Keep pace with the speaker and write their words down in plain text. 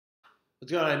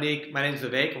What's going on, Anik? My name is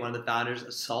Vivek. I'm one of the founders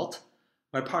of Salt.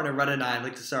 My partner, Run and I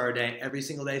like to start our day every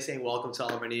single day saying welcome to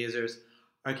all of our new users.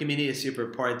 Our community is super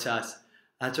important to us.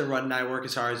 That's why Run and I work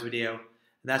as hard as we do. And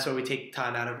that's why we take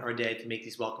time out of our day to make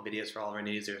these welcome videos for all of our new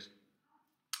users.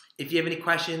 If you have any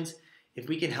questions, if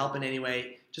we can help in any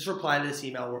way, just reply to this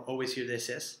email. We're always here to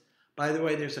assist. By the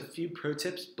way, there's a few pro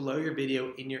tips below your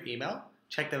video in your email.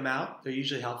 Check them out. They're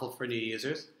usually helpful for new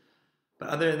users. But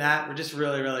other than that, we're just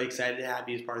really excited to have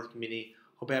you as part of the community.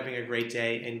 Hope you're having a great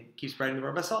day and keep spreading the word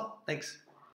about Salt. Thanks.